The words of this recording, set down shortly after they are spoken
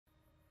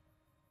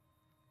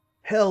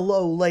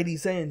Hello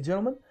ladies and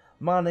gentlemen,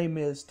 my name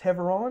is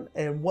Tevaron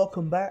and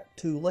welcome back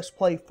to Let's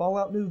Play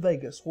Fallout New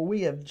Vegas, where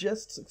we have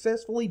just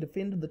successfully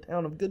defended the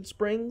town of Good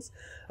Springs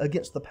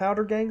against the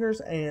Powder Gangers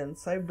and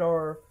saved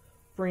our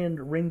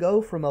friend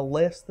Ringo from a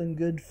less than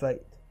good fate.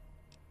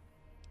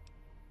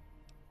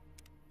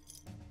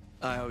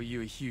 I owe you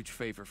a huge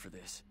favor for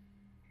this.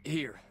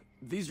 Here,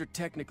 these are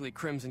technically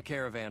Crimson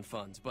Caravan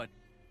funds, but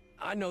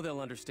I know they'll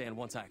understand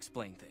once I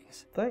explain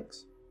things.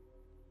 Thanks.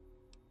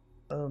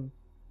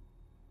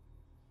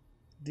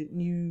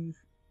 Didn't you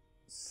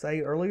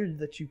say earlier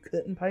that you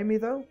couldn't pay me,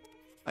 though?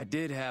 I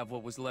did have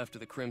what was left of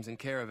the Crimson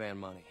Caravan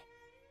money,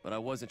 but I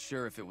wasn't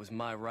sure if it was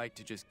my right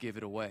to just give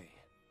it away.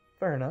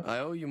 Fair enough. I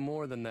owe you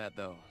more than that,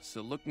 though,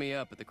 so look me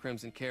up at the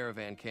Crimson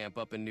Caravan camp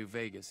up in New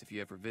Vegas if you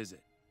ever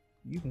visit.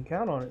 You can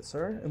count on it,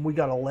 sir. And we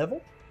got a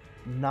level.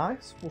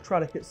 Nice. We'll try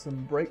to hit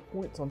some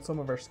breakpoints on some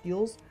of our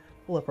skills.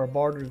 Pull up our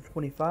barter to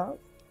 25.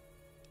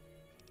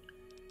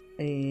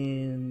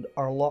 And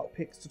our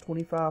lockpicks to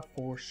 25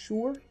 for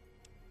sure.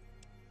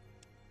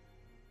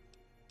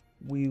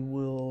 We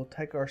will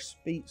take our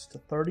speech to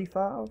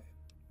 35,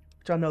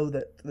 which I know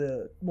that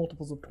the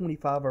multiples of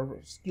 25 are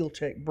skill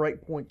check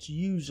breakpoints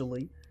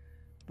usually,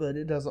 but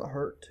it doesn't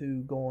hurt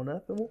to go on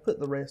up. And we'll put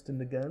the rest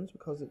into guns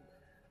because it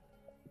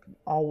can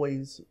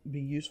always be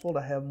useful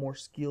to have more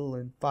skill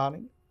in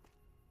fighting.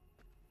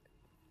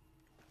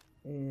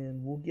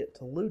 And we'll get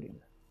to looting.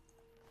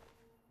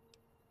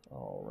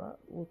 Alright,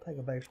 we'll take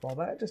a baseball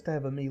bat just to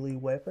have a melee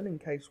weapon in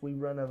case we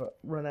run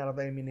out of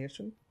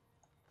ammunition.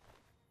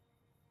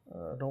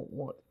 I don't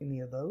want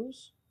any of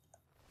those.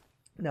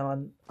 Now,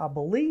 I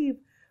believe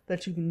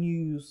that you can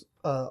use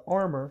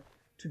armor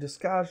to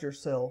disguise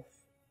yourself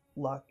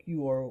like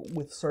you are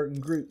with certain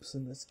groups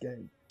in this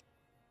game.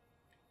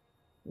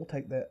 We'll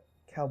take that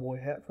cowboy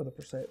hat for the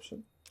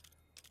perception.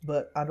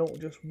 But I don't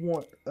just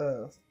want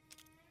a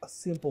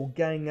simple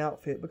gang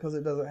outfit because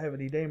it doesn't have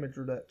any damage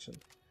reduction.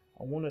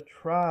 I want to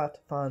try to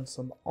find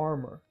some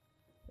armor,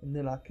 and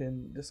then I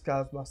can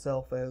disguise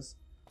myself as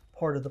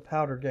part of the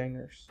Powder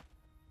Gangers.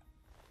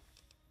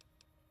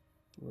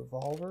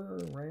 Revolver,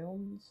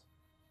 rounds,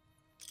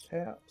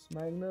 caps,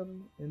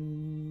 magnum,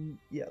 and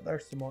yeah,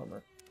 there's some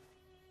armor.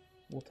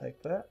 We'll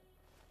take that.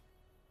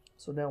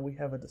 So now we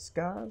have a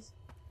disguise.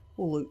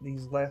 We'll loot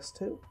these last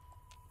two.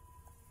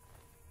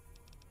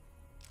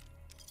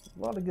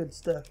 A lot of good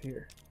stuff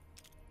here.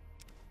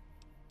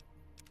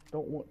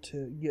 Don't want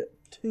to get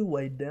too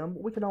weighed down,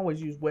 but we can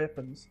always use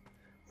weapons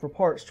for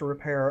parts to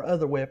repair our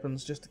other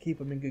weapons just to keep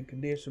them in good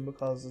condition,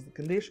 because as the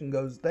condition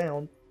goes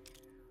down,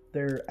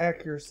 their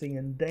accuracy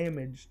and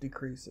damage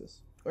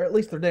decreases. Or at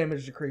least their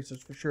damage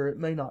decreases for sure. It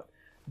may not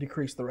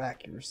decrease their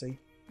accuracy.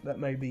 That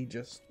may be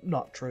just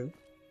not true.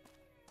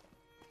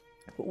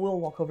 But we'll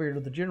walk over here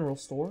to the general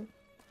store.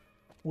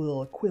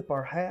 We'll equip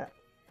our hat,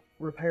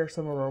 repair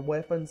some of our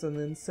weapons, and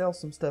then sell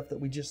some stuff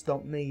that we just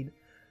don't need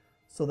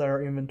so that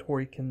our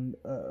inventory can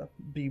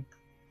be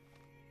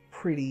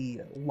pretty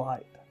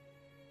light.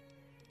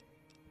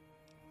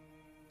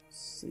 Let's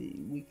see,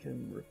 we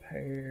can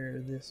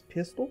repair this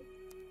pistol.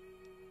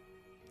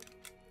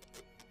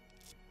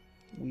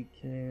 We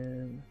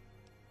can...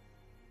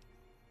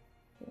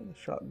 Well, the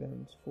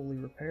shotgun's fully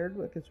repaired.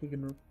 I guess we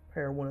can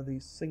repair one of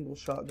these single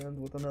shotguns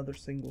with another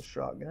single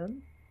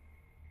shotgun.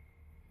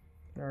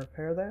 Can I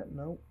repair that?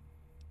 Nope.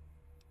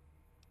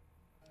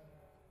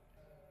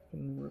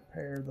 Can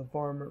repair the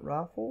varmint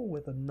rifle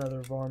with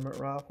another varmint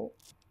rifle.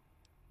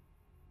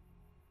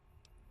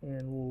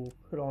 And we'll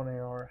put on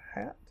our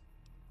hat,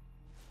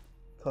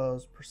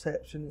 because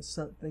perception is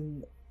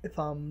something, if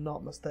I'm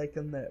not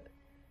mistaken, that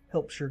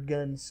helps your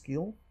gun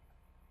skill.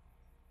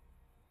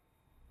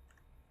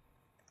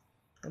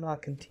 And I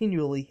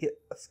continually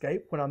hit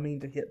escape when I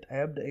mean to hit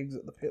tab to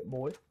exit the pit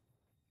boy.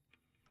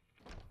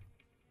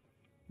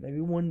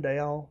 Maybe one day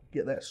I'll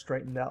get that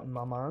straightened out in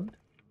my mind.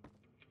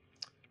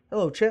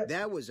 Hello, chat.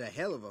 That was a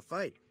hell of a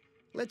fight.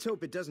 Let's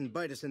hope it doesn't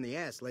bite us in the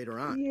ass later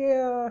on.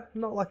 Yeah,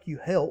 not like you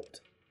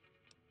helped.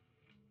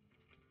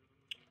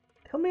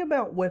 Tell me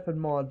about weapon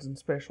mods and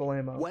special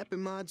ammo. Weapon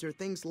mods are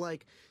things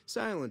like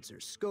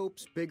silencers,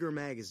 scopes, bigger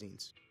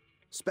magazines.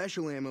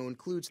 Special ammo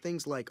includes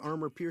things like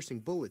armor-piercing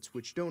bullets,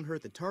 which don't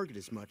hurt the target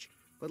as much,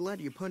 but let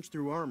you punch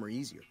through armor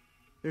easier.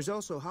 There's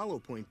also hollow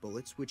point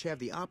bullets, which have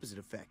the opposite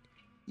effect.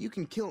 You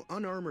can kill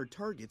unarmored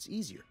targets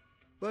easier,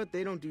 but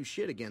they don't do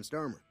shit against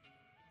armor.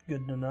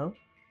 Good to know.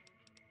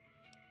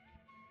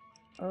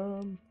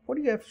 What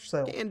do you have for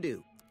sale? Can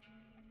do.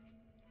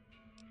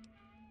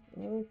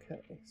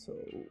 Okay, so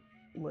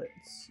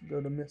let's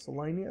go to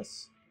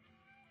miscellaneous.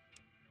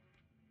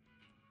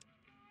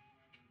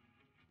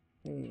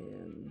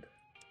 And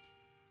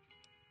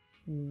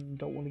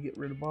don't want to get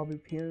rid of bobby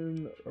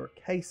pin or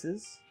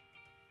cases.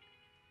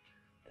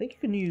 I think you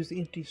can use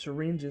empty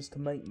syringes to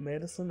make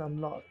medicine. I'm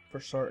not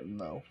for certain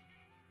though.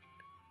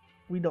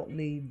 We don't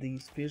need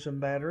these fission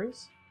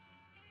batteries.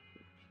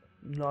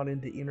 I'm not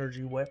into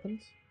energy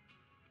weapons.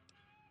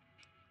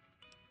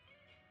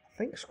 I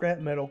think scrap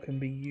metal can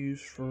be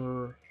used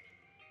for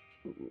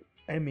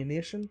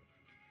ammunition.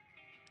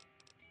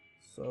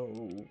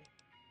 So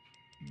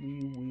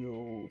we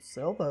will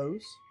sell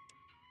those.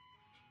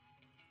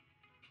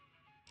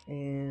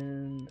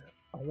 And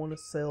I want to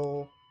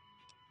sell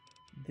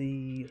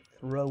the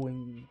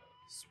throwing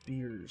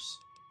spears.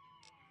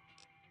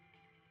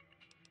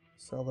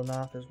 Sell the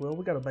knife as well.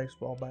 We got a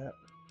baseball bat.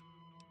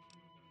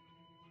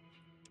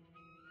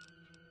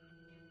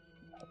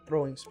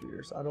 Throwing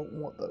spears. I don't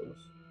want those.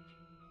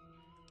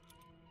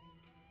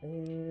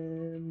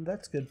 And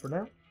that's good for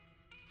now.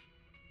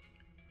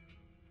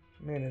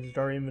 Managed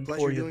our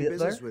inventory a bit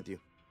there. With you.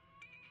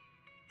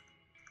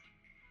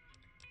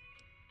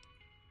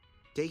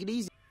 Take it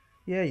easy.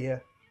 Yeah.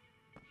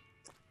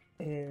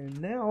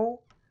 And now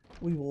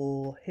we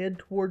will head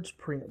towards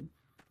Prim.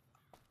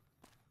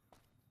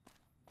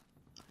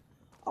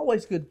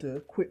 Always good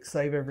to quick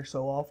save every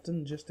so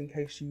often, just in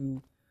case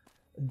you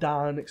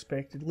die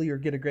unexpectedly or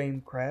get a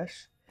game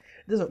crash.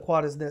 It isn't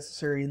quite as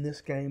necessary in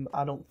this game,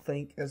 I don't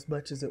think, as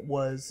much as it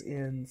was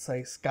in,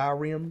 say,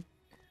 Skyrim,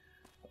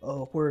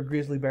 where a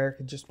grizzly bear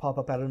could just pop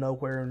up out of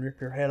nowhere and rip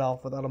your head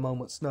off without a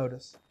moment's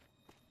notice.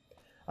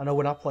 I know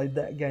when I played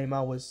that game,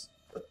 I was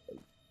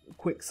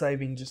quick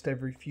saving just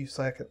every few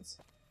seconds.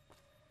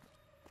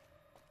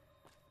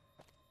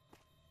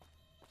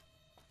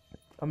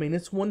 I mean,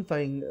 it's one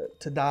thing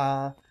to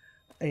die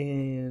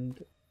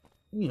and,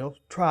 you know,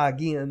 try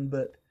again,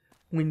 but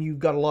when you've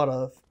got a lot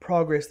of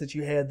progress that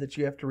you had that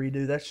you have to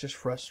redo, that's just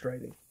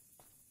frustrating.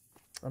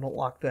 I don't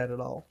like that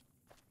at all.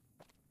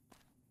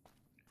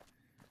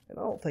 And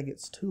I don't think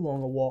it's too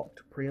long a walk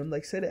to Prim.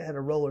 They said it had a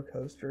roller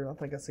coaster. I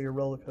think I see a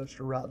roller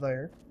coaster right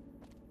there.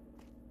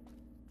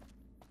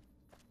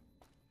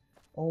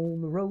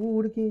 On the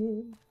road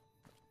again.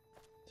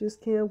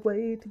 Just can't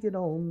wait to get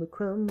on the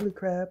crumbly,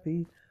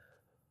 crappy,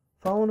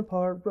 falling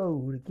apart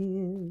road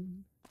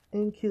again.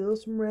 And kill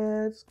some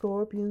rad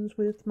scorpions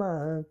with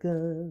my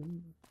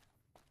gun.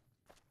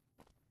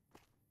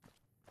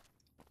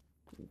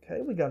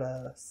 Okay, we got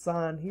a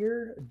sign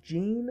here.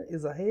 Gene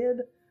is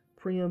ahead.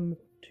 Prim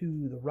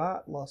to the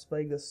right. Las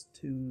Vegas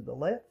to the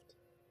left.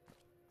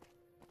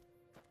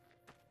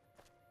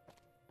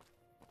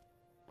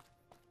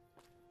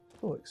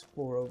 We'll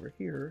explore over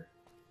here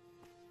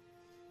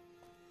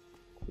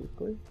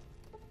quickly.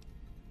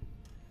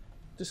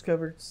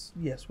 Discovered,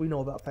 yes, we know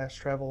about fast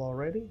travel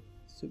already.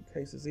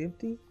 Suitcase is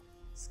empty.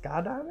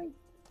 Skydiving?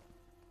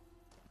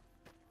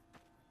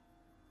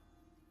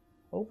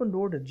 Open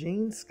door to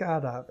Gene's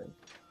skydiving.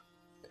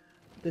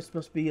 This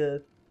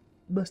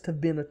must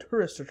have been a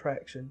tourist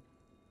attraction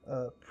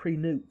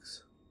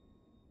pre-nukes.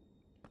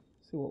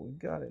 See what we've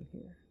got in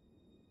here.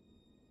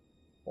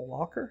 A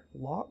locker?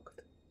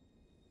 Locked?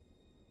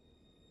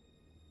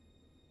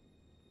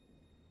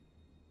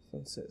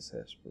 Sunset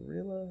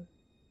sarsaparilla.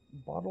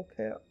 Bottle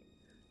cap.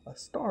 A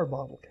star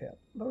bottle cap.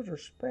 Those are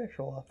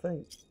special, I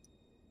think.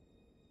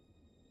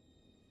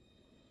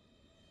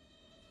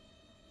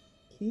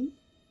 Key?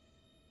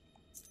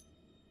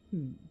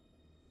 Is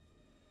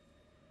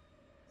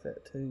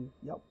that two?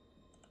 Yep.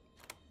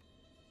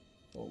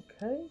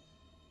 Okay.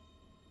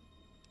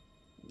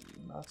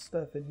 Nice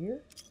stuff in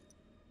here.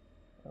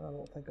 I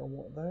don't think I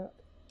want that.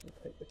 We'll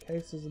take the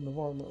cases and the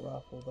varmint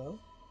rifle, though.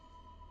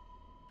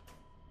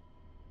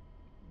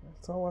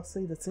 That's all I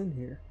see that's in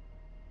here.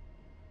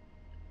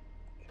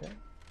 Okay.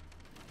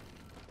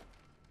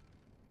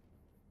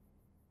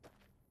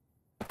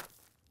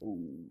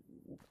 Ooh.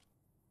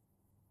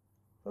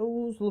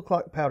 Those look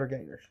like powder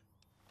gainers.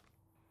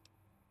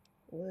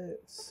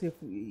 Let's see if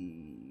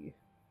we...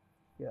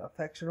 Yeah,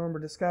 faction armor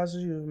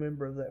disguises you as a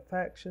member of that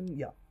faction.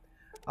 Yeah,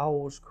 I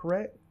was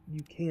correct.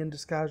 You can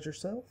disguise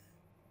yourself.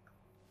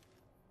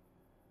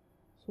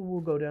 So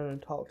we'll go down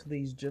and talk to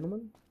these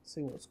gentlemen.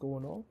 See what's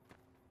going on.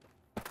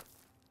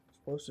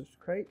 Explosives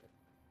crate.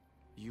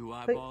 You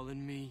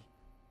eyeballing me?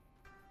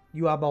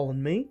 You eyeballing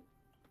me?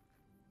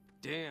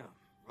 Damn,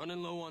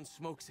 running low on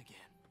smokes again.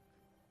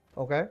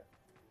 Okay.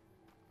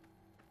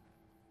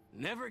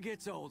 Never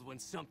gets old when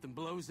something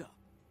blows up.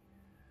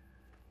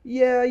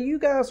 Yeah, you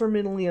guys are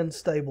mentally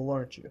unstable,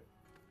 aren't you?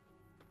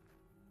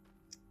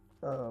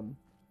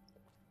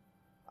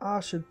 I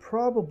should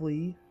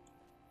probably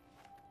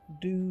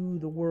do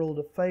the world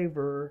a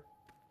favor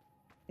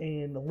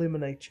and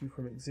eliminate you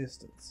from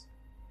existence.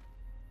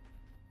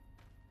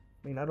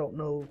 I mean, I don't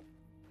know.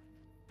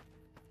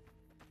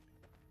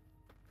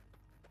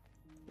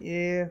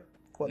 Yeah,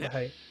 what the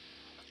hey.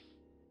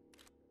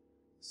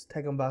 Let's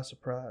take them by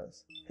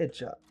surprise.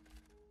 Headshot.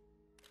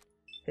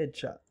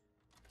 Headshot.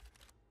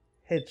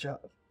 Headshot.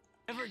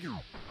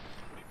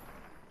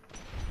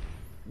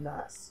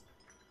 Nice.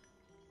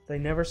 They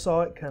never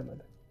saw it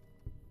coming.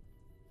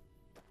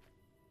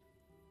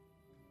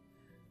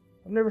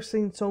 I've never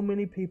seen so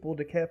many people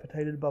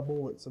decapitated by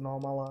bullets in all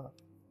my life.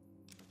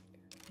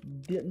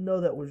 Didn't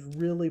know that was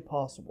really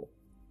possible.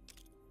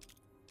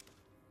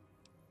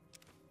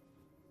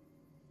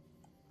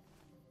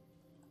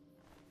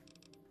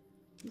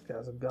 These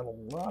guys have got a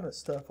lot of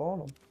stuff on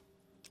them.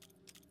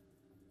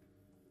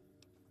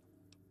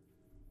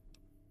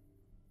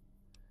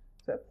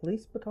 Is that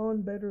police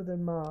baton better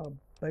than my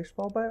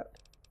baseball bat?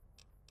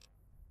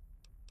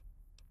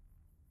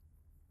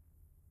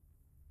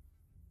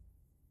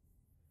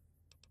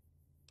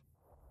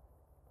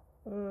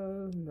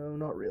 No,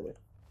 not really.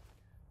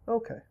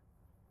 Okay.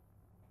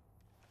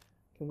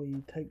 Can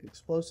we take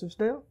explosives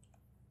now?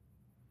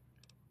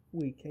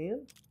 We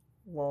can.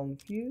 Long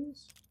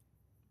fuse.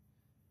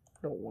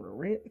 Don't want a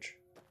wrench.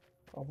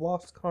 I've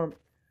lost karma.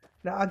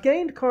 Now, I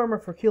gained karma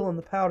for killing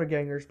the powder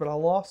gangers, but I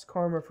lost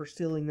karma for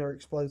stealing their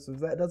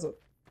explosives. That doesn't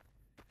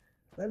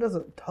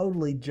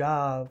totally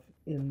jive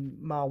in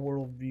my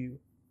worldview.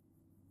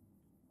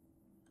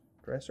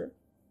 Dresser.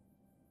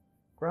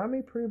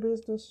 Grimy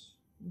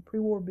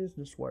pre-war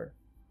business wear.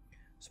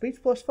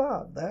 Speech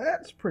 +5.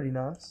 That's pretty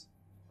nice.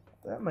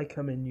 That may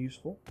come in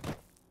useful.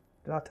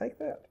 Did I take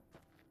that?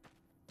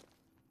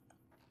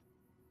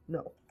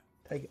 No.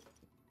 Take it.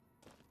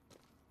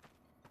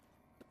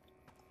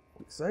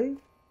 Quick save.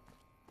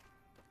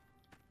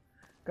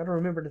 Gotta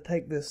remember to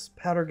take this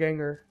powder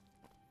ganger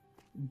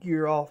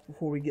gear off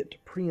before we get to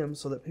Prim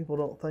so that people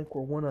don't think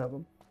we're one of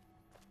them.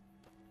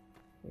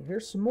 And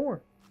here's some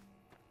more.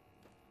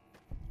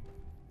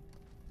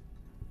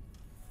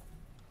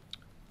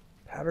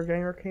 Powder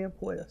Ganger Camp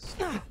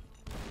West.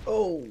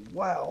 Oh,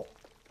 wow.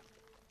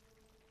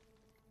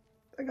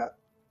 They got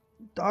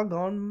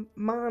doggone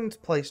mines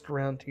placed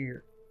around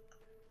here.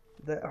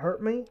 Did that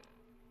hurt me?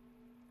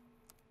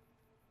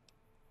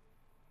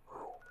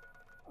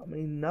 I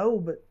mean, no,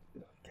 but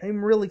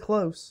came really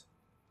close.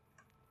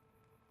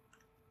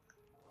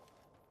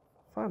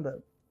 Find a...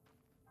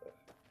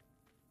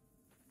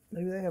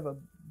 Maybe they have a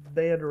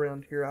bed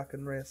around here I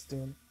can rest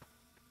in.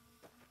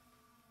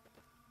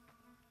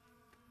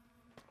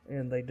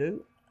 And they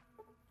do.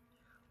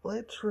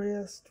 Let's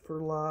rest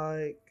for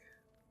like,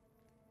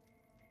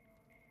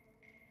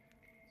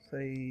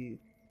 say,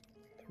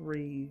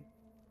 three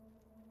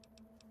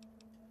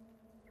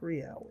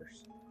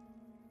hours.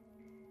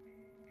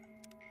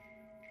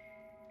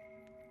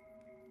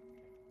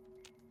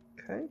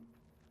 Okay.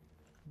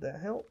 Did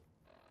that help?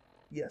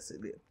 Yes,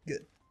 it did.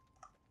 Good.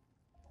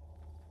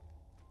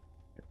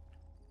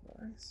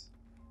 Nice.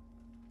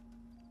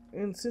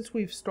 And since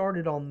we've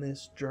started on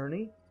this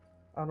journey,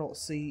 I don't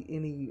see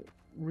any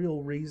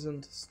real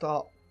reason to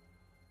stop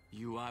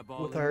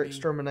with our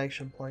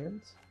extermination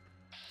plans.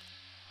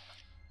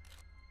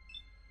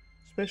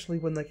 Especially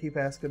when they keep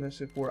asking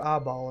us if we're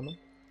eyeballing them.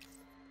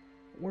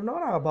 We're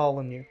not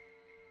eyeballing you.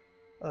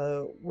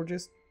 We're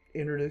just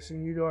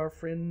introducing you to our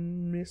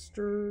friend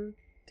Mr.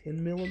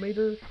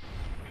 10mm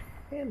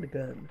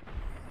handgun.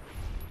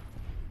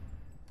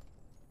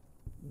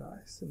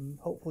 Nice, and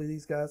hopefully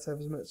these guys have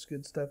as much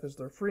good stuff as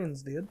their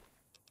friends did.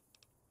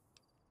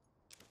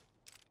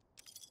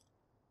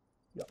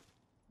 Yep,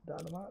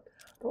 dynamite.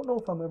 Don't know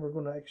if I'm ever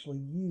going to actually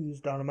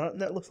use dynamite,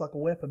 and that looks like a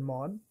weapon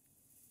mod.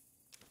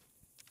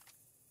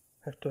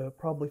 Have to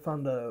probably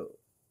find a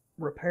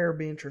repair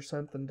bench or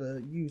something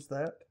to use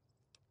that.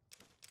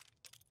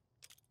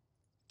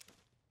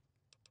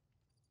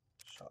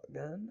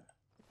 Shotgun.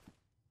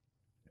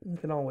 You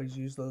can always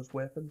use those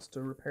weapons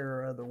to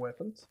repair other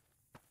weapons.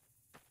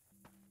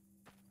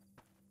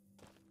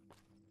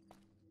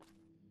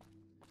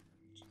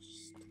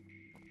 Just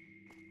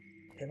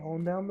head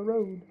on down the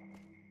road.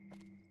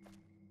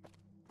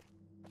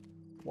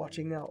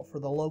 Watching out for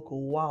the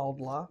local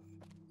wildlife.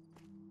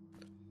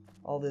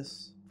 All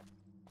this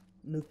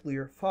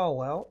nuclear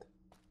fallout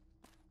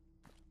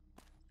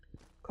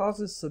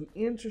causes some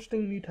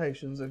interesting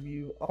mutations that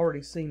you've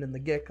already seen in the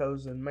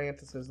geckos and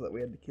mantises that we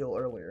had to kill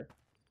earlier.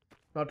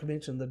 Not to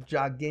mention the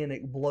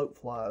gigantic bloat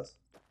flies.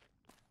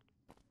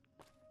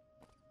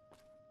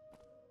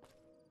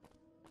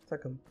 So I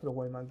can put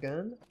away my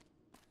gun.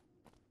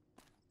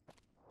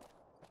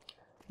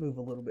 Move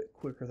a little bit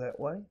quicker that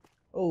way.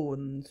 Oh,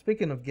 and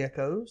speaking of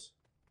geckos.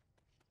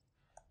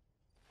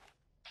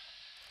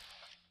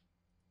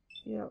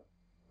 Yeah,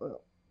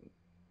 well.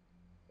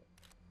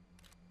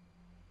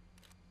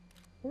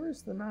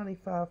 Where's the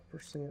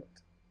 95%?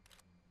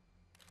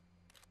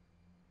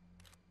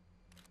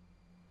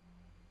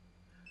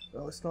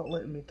 Well, it's not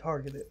letting me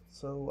target it,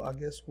 so I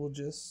guess we'll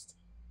just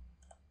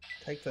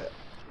take that.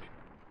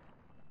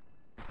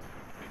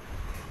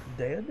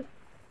 Dead?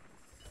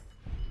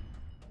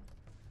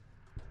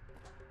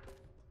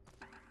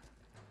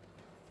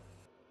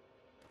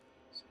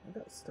 So I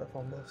got stuff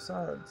on both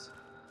sides.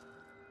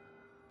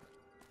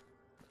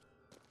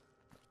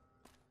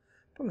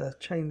 I'm going to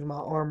change my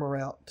armor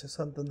out to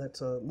something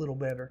that's a little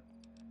better.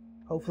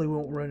 Hopefully we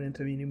won't run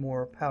into any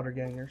more powder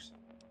gangers.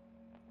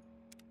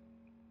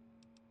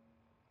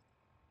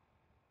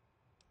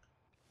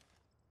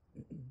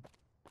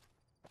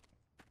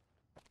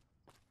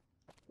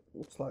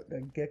 Looks like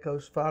the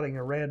gecko's fighting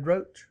a red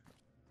roach.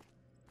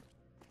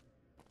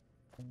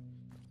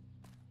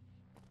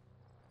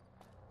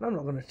 I'm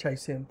not going to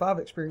chase him. 5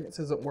 experience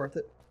isn't worth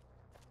it.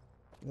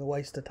 The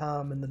waste of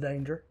time and the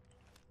danger.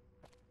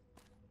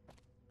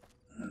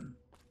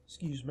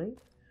 Excuse me.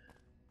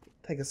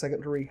 Take a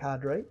second to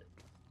rehydrate.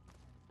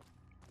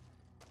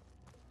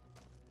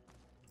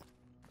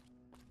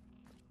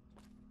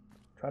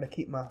 Try to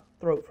keep my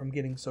throat from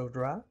getting so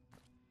dry.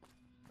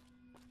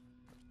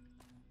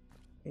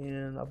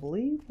 And I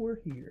believe we're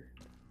here.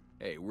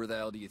 Hey, where the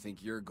hell do you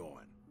think you're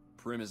going?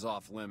 Prim is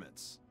off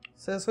limits.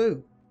 Says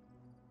who?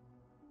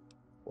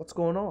 What's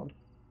going on?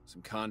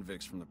 Some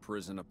convicts from the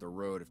prison up the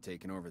road have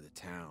taken over the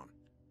town.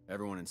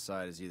 Everyone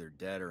inside is either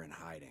dead or in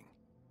hiding.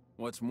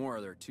 What's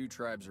more, there are 2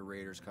 tribes of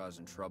raiders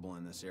causing trouble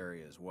in this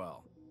area as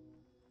well.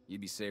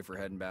 You'd be safer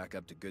heading back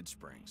up to Good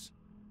Springs.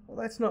 Well,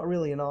 that's not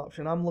really an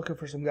option. I'm looking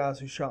for some guys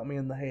who shot me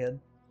in the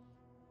head.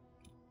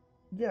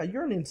 Yeah,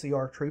 you're an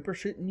NCR trooper.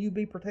 Shouldn't you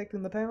be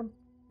protecting the town?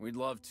 We'd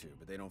love to,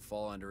 but they don't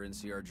fall under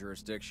NCR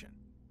jurisdiction.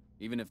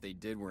 Even if they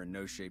did, we're in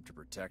no shape to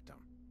protect them.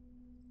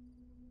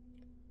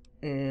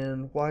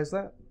 And why is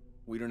that?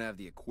 We don't have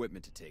the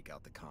equipment to take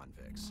out the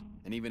convicts.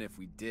 And even if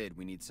we did,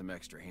 we need some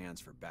extra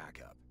hands for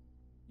backup.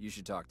 You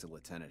should talk to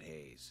Lieutenant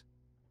Hayes.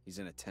 He's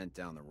in a tent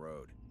down the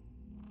road.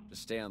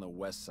 Just stay on the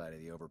west side of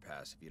the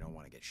overpass if you don't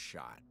want to get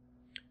shot.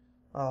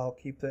 I'll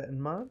keep that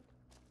in mind.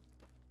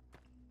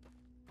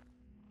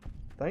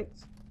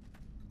 Thanks.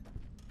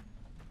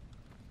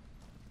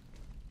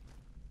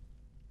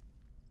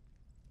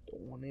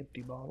 Don't want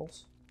empty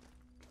bottles.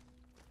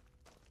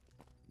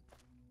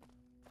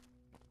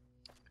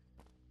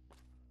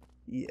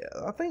 Yeah,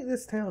 I think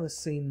this town has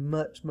seen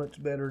much,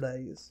 much better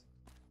days.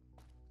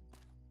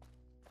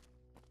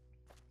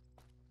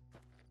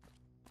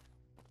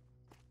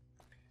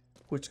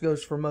 Which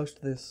goes for most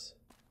of this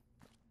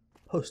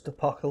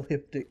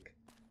post-apocalyptic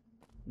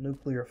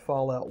nuclear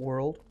fallout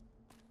world.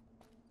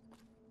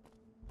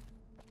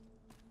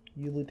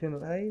 You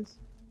Lieutenant Hayes?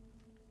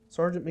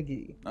 Sergeant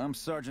McGee. I'm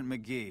Sergeant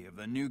McGee of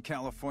the New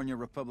California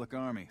Republic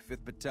Army,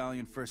 5th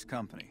Battalion, 1st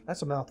Company.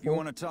 That's a mouthful. If you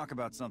want to talk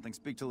about something,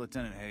 speak to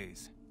Lieutenant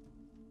Hayes.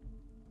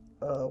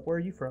 Where are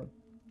you from?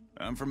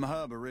 I'm from the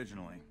hub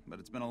originally, but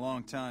it's been a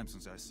long time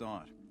since I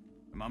saw it.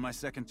 I'm on my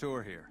 2nd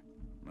tour here.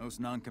 Most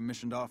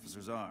non-commissioned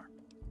officers are.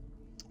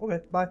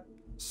 Okay, bye.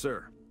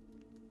 Sir.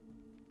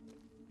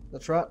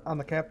 That's right, I'm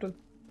the captain.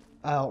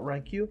 I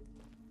outrank you.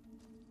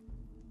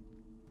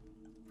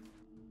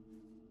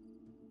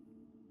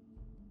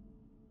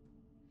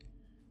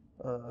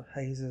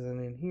 Hayes isn't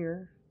in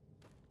here.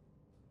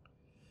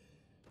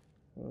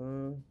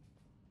 Is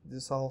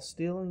this all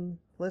stealing?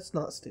 Let's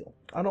not steal.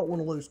 I don't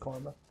want to lose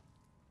karma.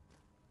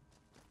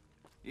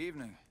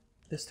 Evening.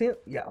 This tent?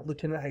 Yeah,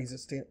 Lieutenant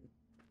Hayes' tent.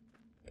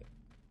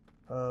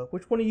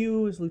 Which one of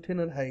you is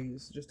Lieutenant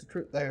Hayes? Just a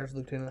trip. There's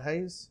Lieutenant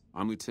Hayes.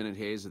 I'm Lieutenant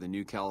Hayes of the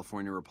New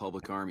California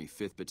Republic Army,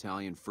 5th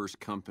Battalion, 1st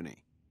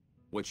Company.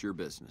 What's your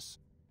business?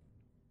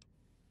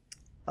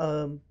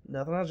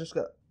 Nothing. I just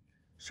got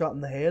shot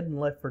in the head and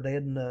left for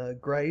dead in a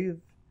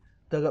grave,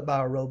 dug up by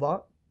a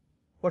robot.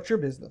 What's your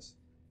business?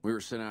 We were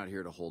sent out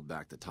here to hold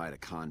back the tide of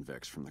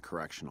convicts from the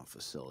correctional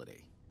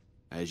facility.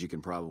 As you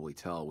can probably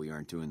tell, we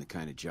aren't doing the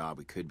kind of job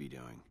we could be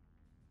doing.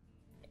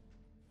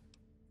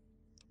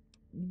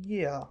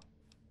 Yeah.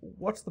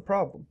 What's the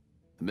problem?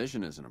 The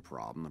mission isn't a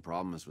problem. The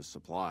problem is with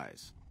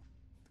supplies.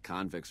 The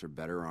convicts are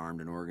better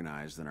armed and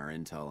organized than our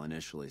intel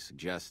initially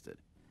suggested.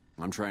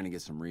 I'm trying to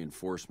get some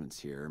reinforcements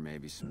here,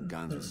 maybe some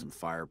guns with some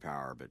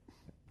firepower, but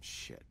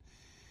shit.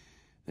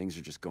 Things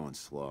are just going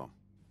slow.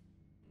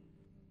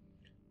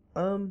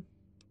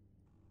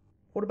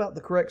 What about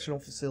the correctional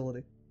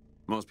facility?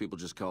 Most people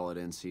just call it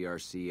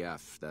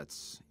NCRCF.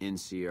 That's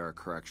NCR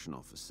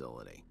Correctional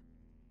Facility.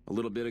 A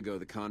little bit ago,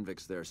 the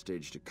convicts there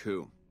staged a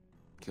coup.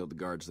 Killed the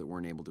guards that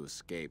weren't able to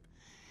escape.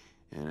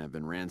 And I've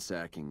been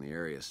ransacking the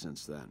area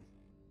since then.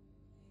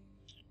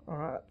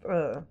 Alright,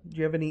 do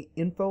you have any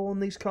info on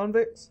these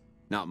convicts?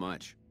 Not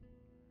much.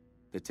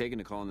 They've taken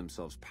to calling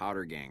themselves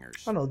powder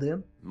gangers. I know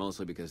them.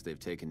 Mostly because they've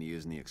taken to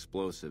using the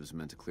explosives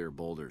meant to clear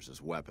boulders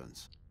as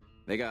weapons.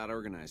 They got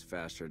organized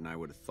faster than I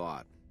would have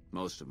thought.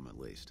 Most of them, at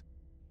least.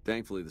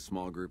 Thankfully, the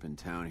small group in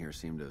town here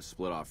seem to have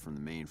split off from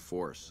the main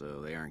force,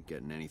 so they aren't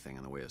getting anything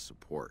in the way of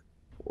support.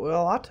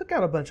 Well, I took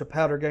out a bunch of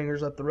powder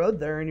gangers up the road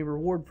there. Any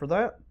reward for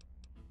that?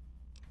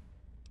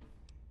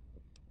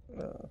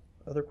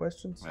 Other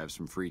questions? I have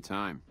some free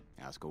time.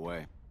 Ask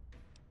away.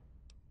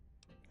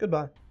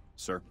 Goodbye.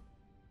 Sir?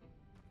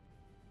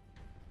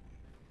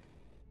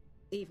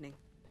 Evening.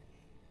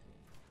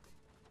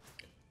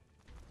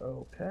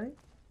 Okay.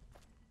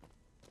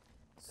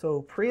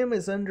 So, Primm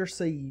is under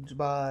siege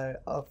by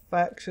a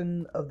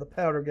faction of the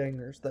powder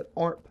gangers that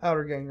aren't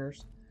powder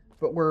gangers,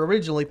 but were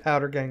originally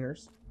powder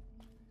gangers,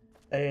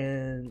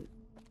 and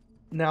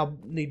now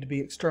need to be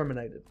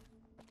exterminated.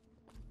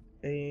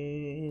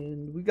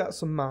 And we got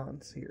some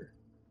mines here.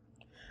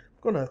 I'm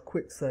gonna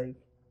quick save.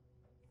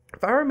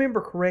 If I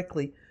remember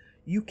correctly,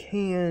 you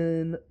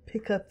can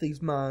pick up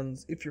these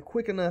mines if you're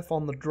quick enough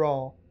on the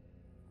draw.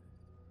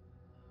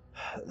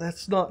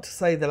 That's not to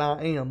say that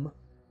I am.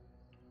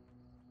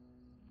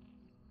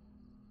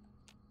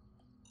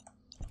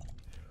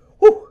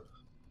 Whew!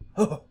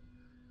 Oh,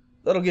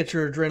 that'll get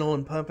your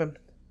adrenaline pumping.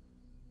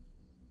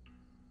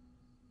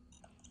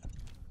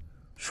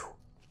 Whew.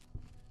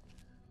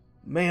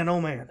 Man,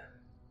 oh man.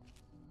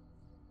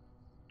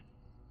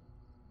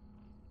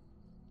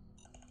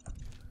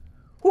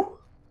 Whew.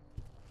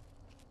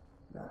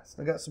 Nice.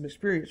 I got some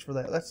experience for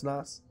that. That's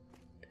nice.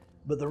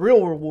 But the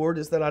real reward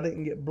is that I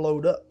didn't get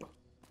blowed up.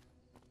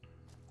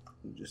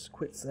 Just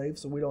quit save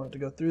so we don't have to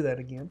go through that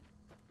again.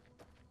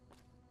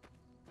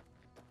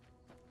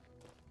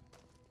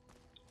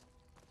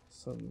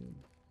 some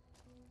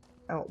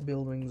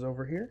outbuildings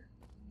over here.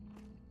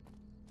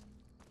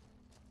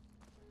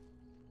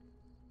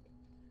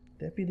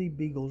 Deputy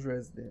Beagle's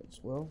residence.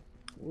 Well,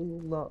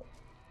 we'll not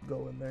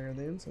go in there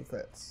then, since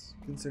that's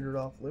considered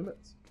off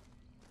limits.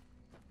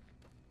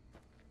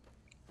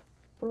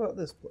 What about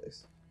this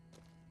place?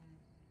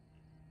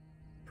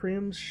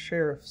 Prim's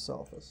Sheriff's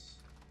Office.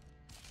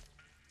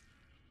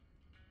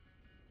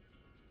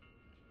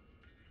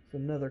 It's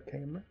another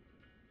camera.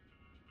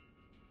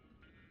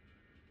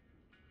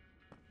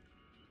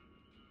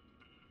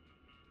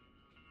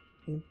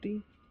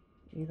 Empty.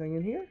 Anything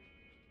in here?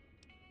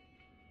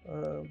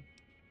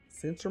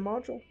 Sensor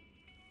module?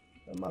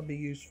 That might be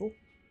useful.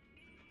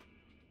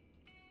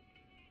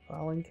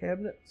 Filing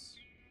cabinets.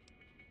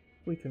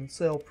 We can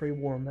sell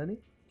pre-war money.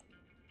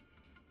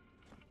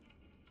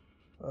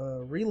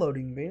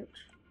 Reloading bench.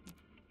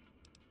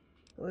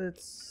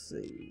 Let's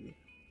see.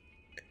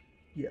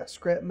 Yeah,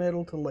 scrap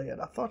metal to lead.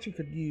 I thought you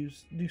could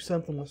do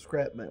something with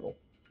scrap metal.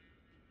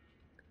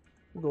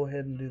 We'll go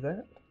ahead and do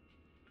that.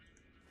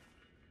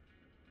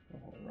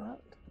 Alright.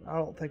 I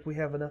don't think we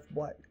have enough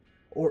black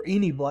or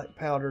any black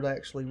powder to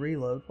actually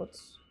reload.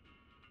 What's...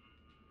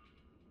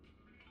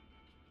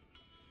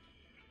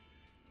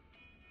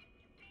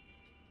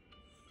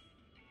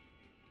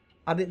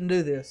 I didn't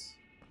do this.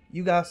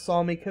 You guys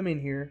saw me come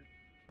in here,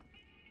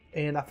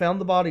 and I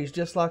found the bodies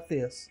just like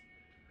this.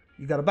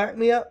 You gotta back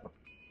me up.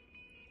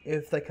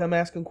 If they come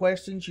asking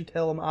questions, you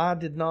tell them I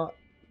did not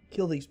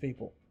kill these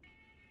people,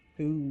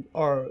 who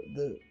are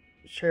the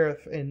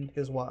sheriff and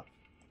his wife.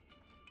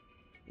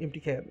 Empty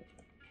cabinet.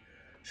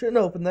 Shouldn't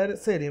open that. It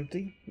said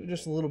empty. We're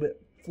just a little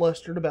bit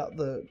flustered about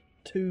the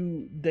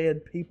 2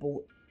 dead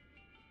people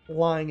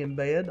lying in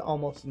bed,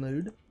 almost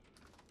nude.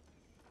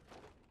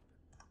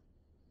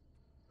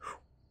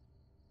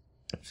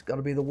 It's got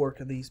to be the work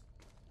of these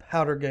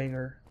powder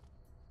ganger.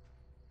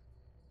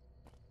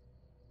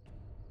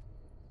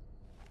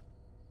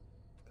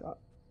 Got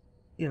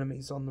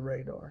enemies on the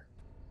radar.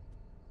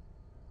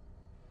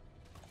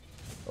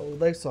 Oh,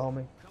 they saw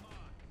me.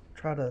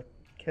 Try to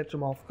catch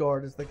them off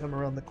guard as they come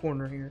around the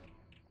corner here.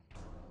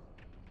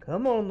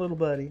 Come on, little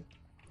buddy.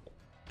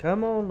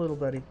 Come on, little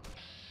buddy.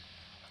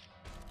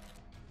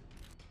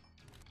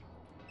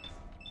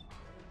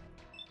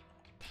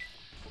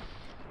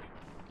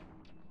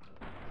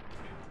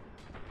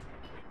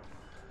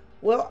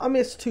 Well, I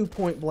missed 2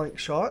 point-blank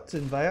shots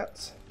in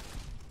VATS.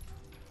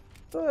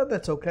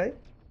 That's okay.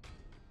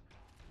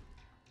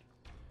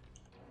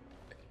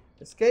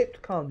 Escaped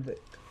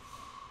convict.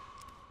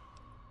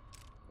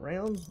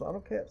 Rounds, bottle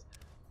caps.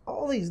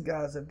 All these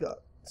guys have got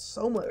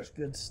so much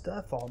good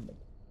stuff on them.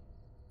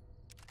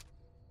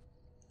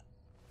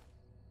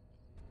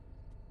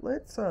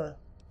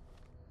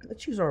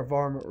 Let's use our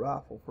varmint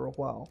rifle for a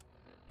while,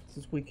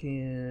 since we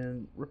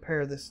can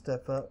repair this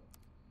stuff up.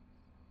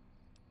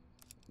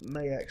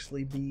 May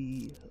actually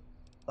be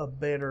a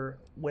better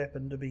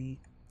weapon to be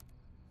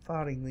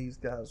fighting these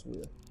guys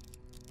with.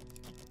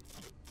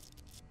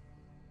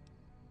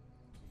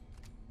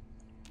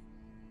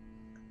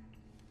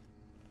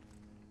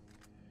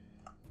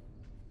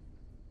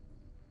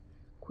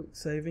 Quick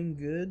saving,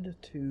 good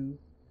to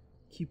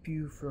keep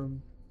you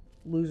from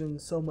losing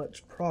so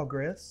much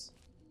progress,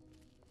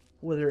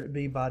 whether it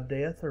be by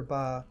death or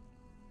by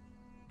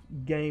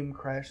game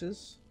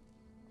crashes,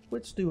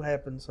 which do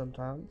happen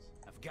sometimes.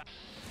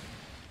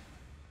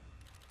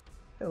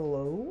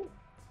 Hello.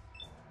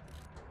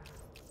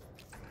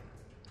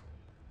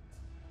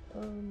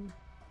 You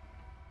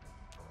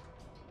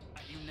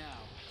now.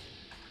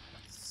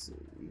 Let's see.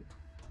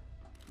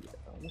 Yeah,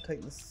 I'm gonna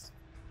take this.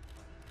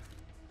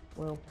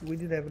 Well, we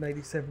did have an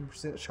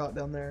 87% shot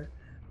down there.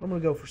 I'm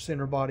gonna go for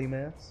center body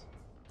mass.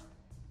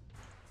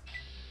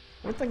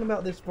 One thing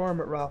about this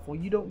varmint rifle,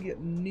 you don't get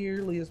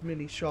nearly as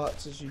many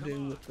shots as you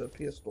do with the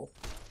pistol.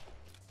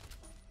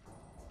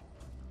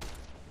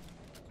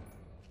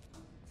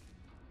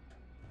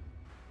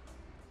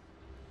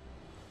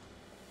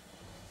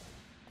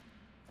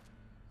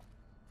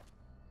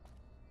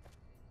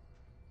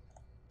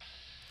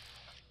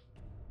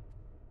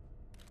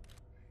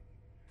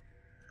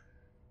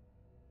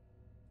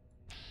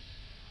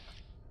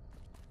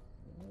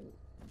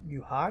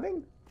 You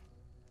hiding?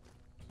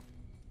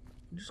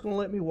 You just gonna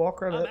let me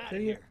walk right up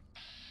to you?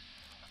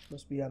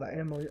 Must be out of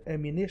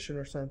ammunition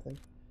or something.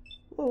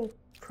 We'll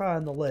try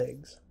in the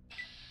legs.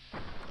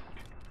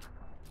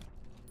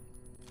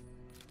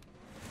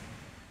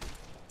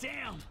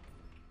 Damn!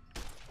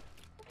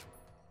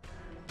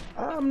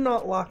 I'm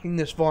not liking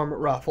this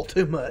varmint rifle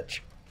too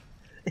much,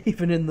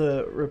 even in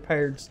the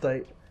repaired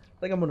state. I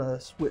think I'm gonna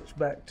switch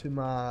back to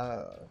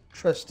my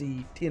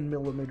trusty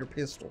 10mm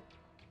pistol.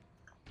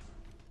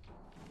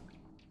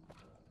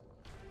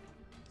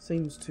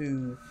 Seems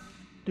to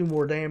do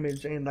more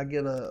damage, and I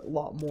get a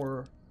lot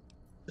more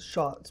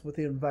shots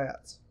within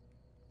VATS.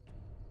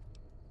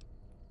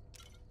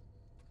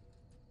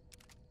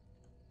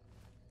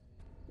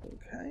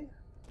 Okay.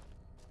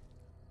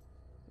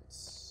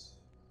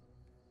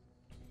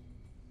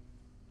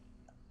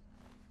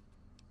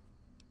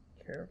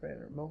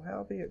 Caravaner.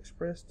 Mojave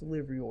Express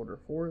delivery order,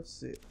 4 of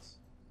 6.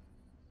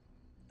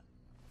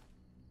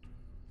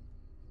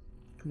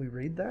 Can we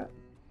read that?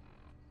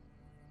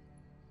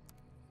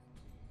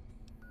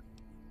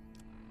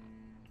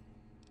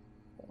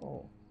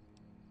 Oh.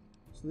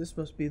 So this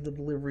must be the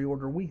delivery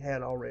order we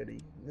had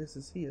already. This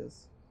is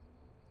his.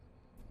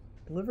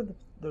 They're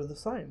the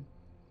same.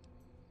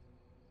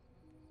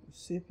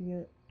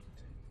 Recipient.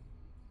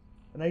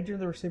 An agent of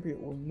the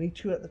recipient will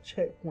meet you at the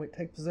checkpoint,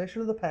 take possession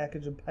of the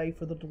package, and pay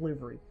for the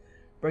delivery.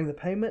 Bring the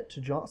payment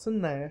to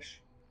Johnson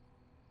Nash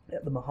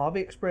at the Mojave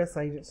Express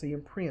Agency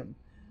in Prim.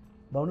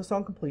 Bonus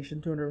on completion,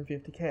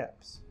 250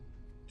 caps.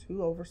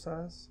 2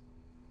 oversized.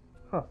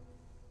 Huh.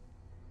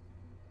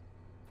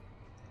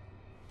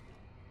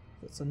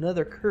 That's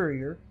another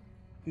courier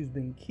who's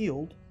been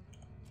killed.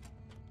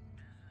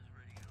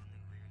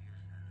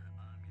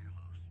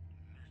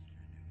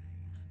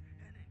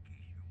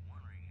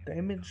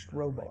 Damaged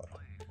robot.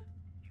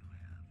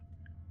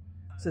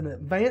 It's an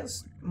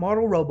advanced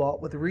model robot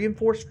with a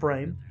reinforced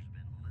frame.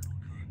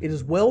 It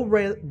is well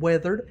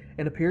weathered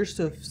and appears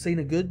to have seen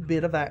a good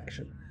bit of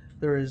action.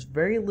 There is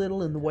very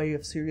little in the way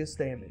of serious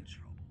damage.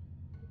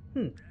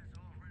 Can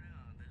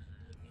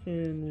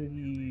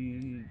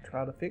we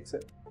try to fix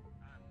it?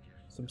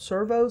 Some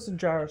servos and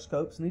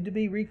gyroscopes need to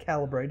be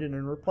recalibrated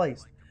and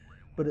replaced,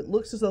 but it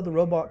looks as though the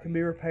robot can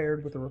be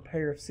repaired with a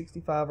repair of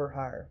 65 or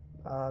higher.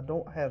 I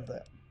don't have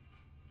that.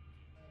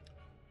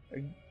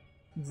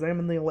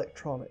 Examine the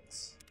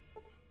electronics.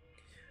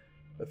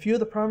 A few of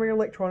the primary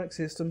electronic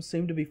systems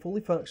seem to be fully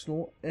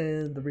functional,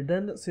 and the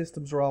redundant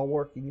systems are all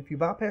working. If you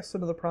bypass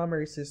some of the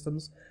primary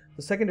systems,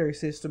 the secondary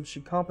systems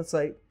should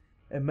compensate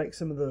and make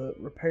some of the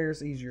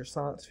repairs easier.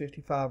 Science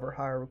 55 or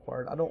higher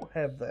required. I don't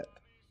have that.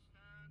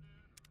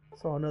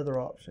 So another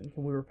option.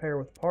 Can we repair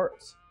with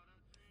parts?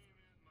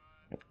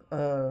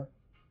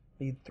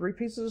 Need 3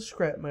 pieces of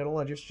scrap metal.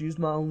 I just used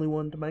my only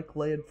one to make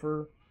lead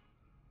for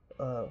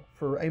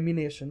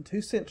ammunition,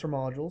 2 sensor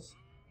modules,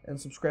 and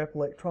some scrap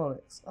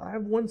electronics. I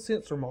have 1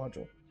 sensor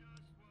module.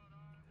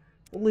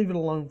 We'll leave it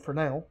alone for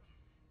now.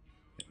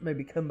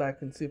 Maybe come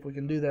back and see if we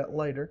can do that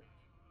later.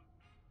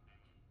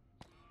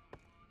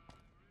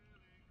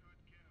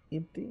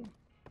 Empty.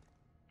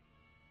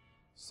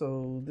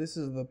 So this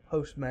is the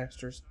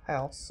postmaster's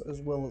house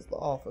as well as the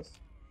office.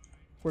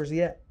 Where's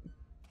he at?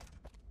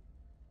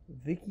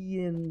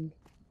 Vicky and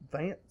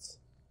Vance?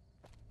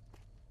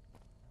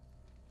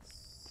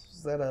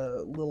 Is that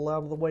a little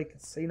out of the way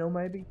casino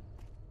maybe?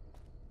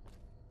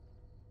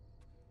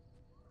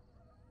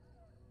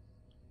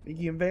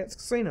 Vicky and Vance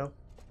Casino.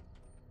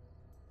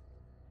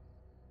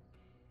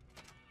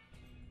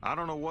 I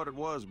don't know what it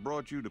was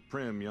brought you to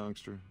Prim,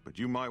 youngster, but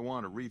you might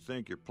want to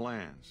rethink your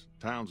plans.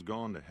 Town's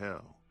gone to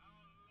hell.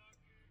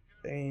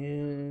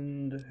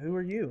 And who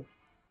are you?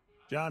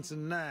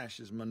 Johnson Nash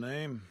is my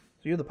name.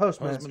 So you're the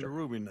Husband postmaster. to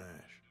Ruby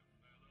Nash.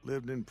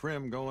 Lived in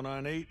Prim going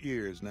on 8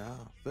 years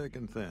now, thick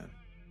and thin.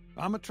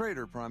 I'm a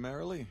trader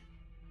primarily,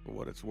 for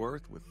what it's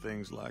worth with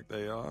things like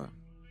they are.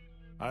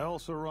 I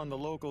also run the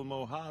local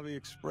Mojave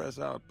Express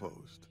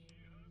outpost.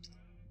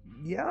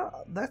 Yeah,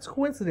 that's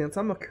coincidence.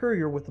 I'm a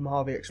courier with the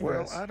Mojave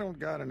Express. Well, I don't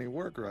got any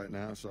work right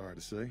now, sorry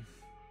to say.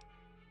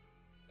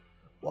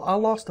 Well, I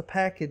lost a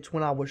package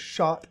when I was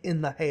shot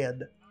in the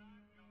head.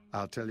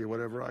 I'll tell you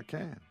whatever I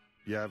can.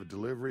 You have a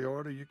delivery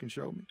order you can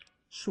show me?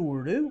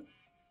 Sure do.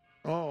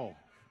 Oh,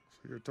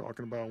 so you're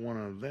talking about one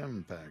of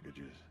them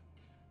packages.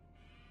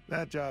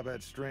 That job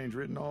had strange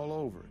written all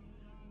over it,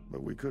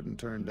 but we couldn't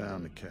turn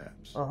down the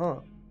caps. Uh-huh.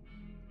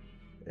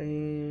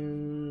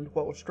 And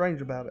what was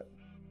strange about it?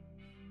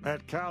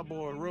 That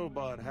cowboy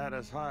robot had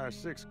us hire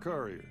 6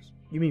 couriers.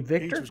 You mean Each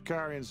Victor? was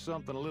carrying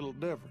something a little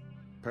different.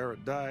 Pair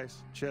of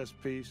dice, chess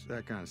piece,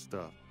 that kind of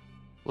stuff.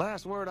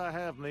 Last word I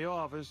have from the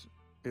office,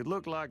 it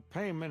looked like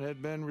payment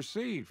had been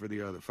received for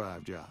the other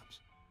 5 jobs.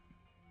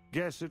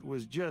 Guess it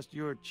was just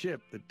your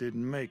chip that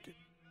didn't make it.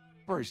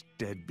 First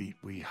deadbeat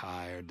we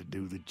hired to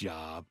do the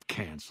job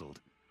canceled.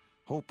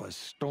 Hope a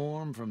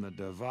storm from the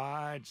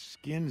divide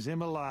skins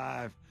him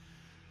alive.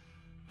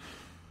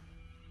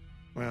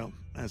 Well,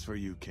 that's where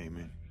you came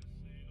in.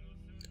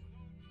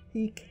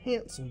 He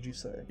canceled, you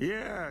say?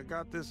 Yeah, I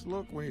got this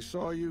look when he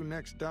saw you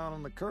next down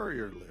on the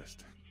courier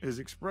list. His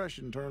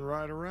expression turned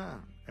right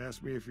around.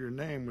 Asked me if your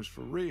name was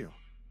for real.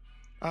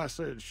 I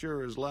said,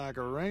 sure as like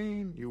a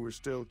rain, you were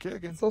still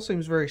kicking. This all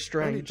seems very And he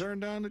strange.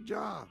 turned down the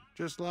job,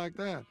 just like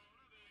that.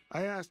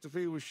 I asked if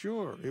he was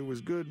sure it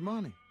was good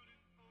money.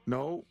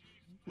 No,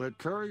 let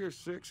Courier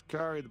 6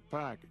 carry the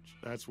package.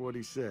 That's what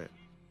he said.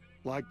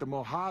 Like the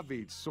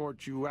Mojave'd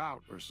sort you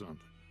out or something.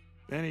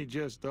 Then he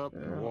just up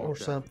and walked Or out.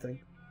 something.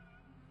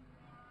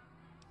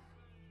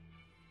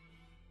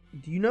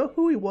 Do you know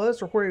who he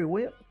was or where he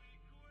went?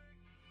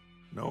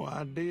 No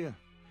idea.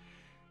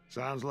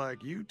 Sounds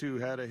like you two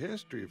had a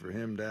history for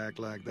him to act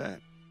like that.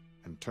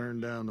 And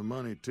turn down the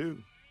money,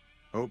 too.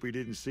 Hope he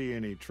didn't see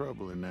any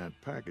trouble in that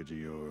package of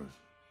yours.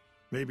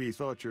 Maybe he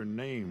thought your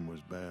name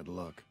was bad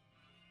luck.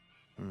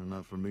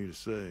 Enough for me to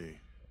say.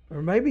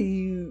 Or maybe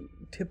he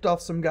tipped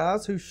off some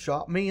guys who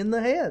shot me in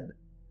the head.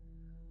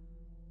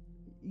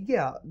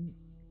 yeah,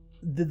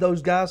 did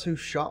those guys who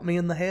shot me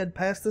in the head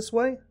pass this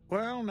way?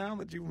 Well, now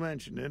that you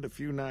mention it, a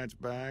few nights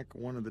back,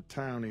 one of the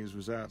townies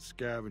was out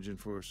scavenging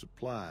for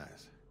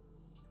supplies.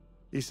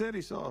 He said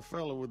he saw a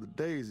fellow with a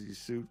daisy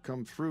suit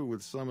come through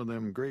with some of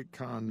them Great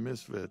Khan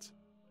misfits.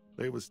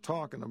 They was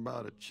talking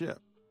about a chip.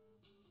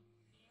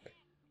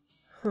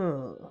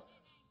 Huh.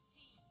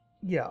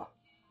 Yeah.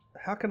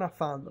 How can I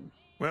find them?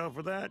 Well,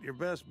 for that, your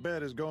best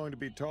bet is going to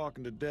be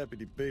talking to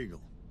Deputy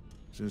Beagle.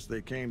 Since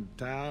they came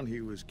to town,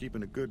 he was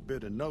keeping a good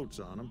bit of notes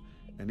on them,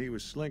 and he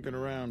was slinking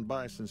around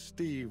Bison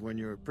Steve when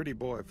your pretty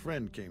boy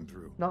friend came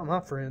through. Not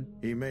my friend.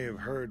 He may have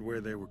heard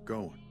where they were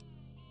going.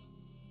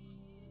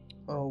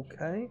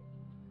 Okay.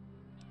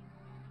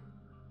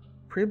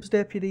 Crib's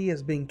deputy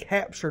is being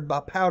captured by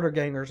powder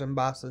gangers in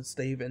Bison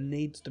Steve and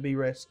needs to be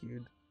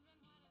rescued.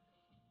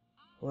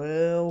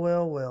 Well,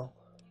 well, well.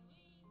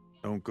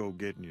 Don't go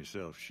getting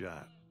yourself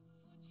shot.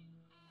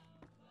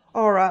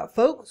 Alright,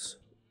 folks.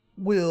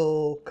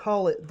 We'll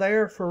call it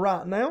there for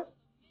right now.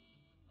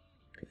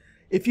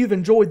 If you've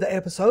enjoyed the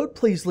episode,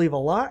 please leave a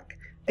like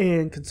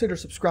and consider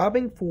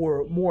subscribing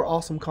for more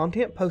awesome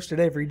content posted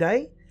every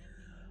day.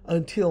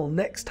 Until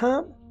next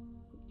time,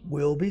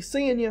 we'll be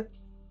seeing you.